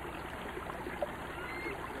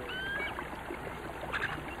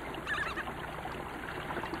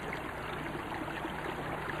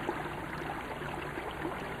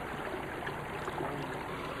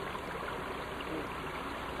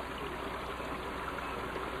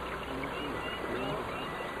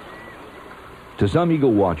 To some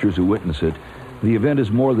eagle watchers who witness it, the event is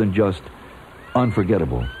more than just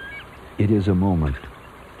unforgettable. It is a moment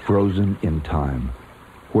frozen in time,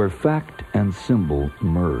 where fact and symbol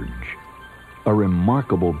merge. A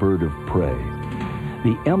remarkable bird of prey,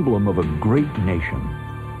 the emblem of a great nation,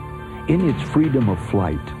 in its freedom of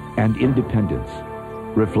flight and independence,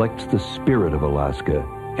 reflects the spirit of Alaska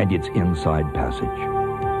and its inside passage.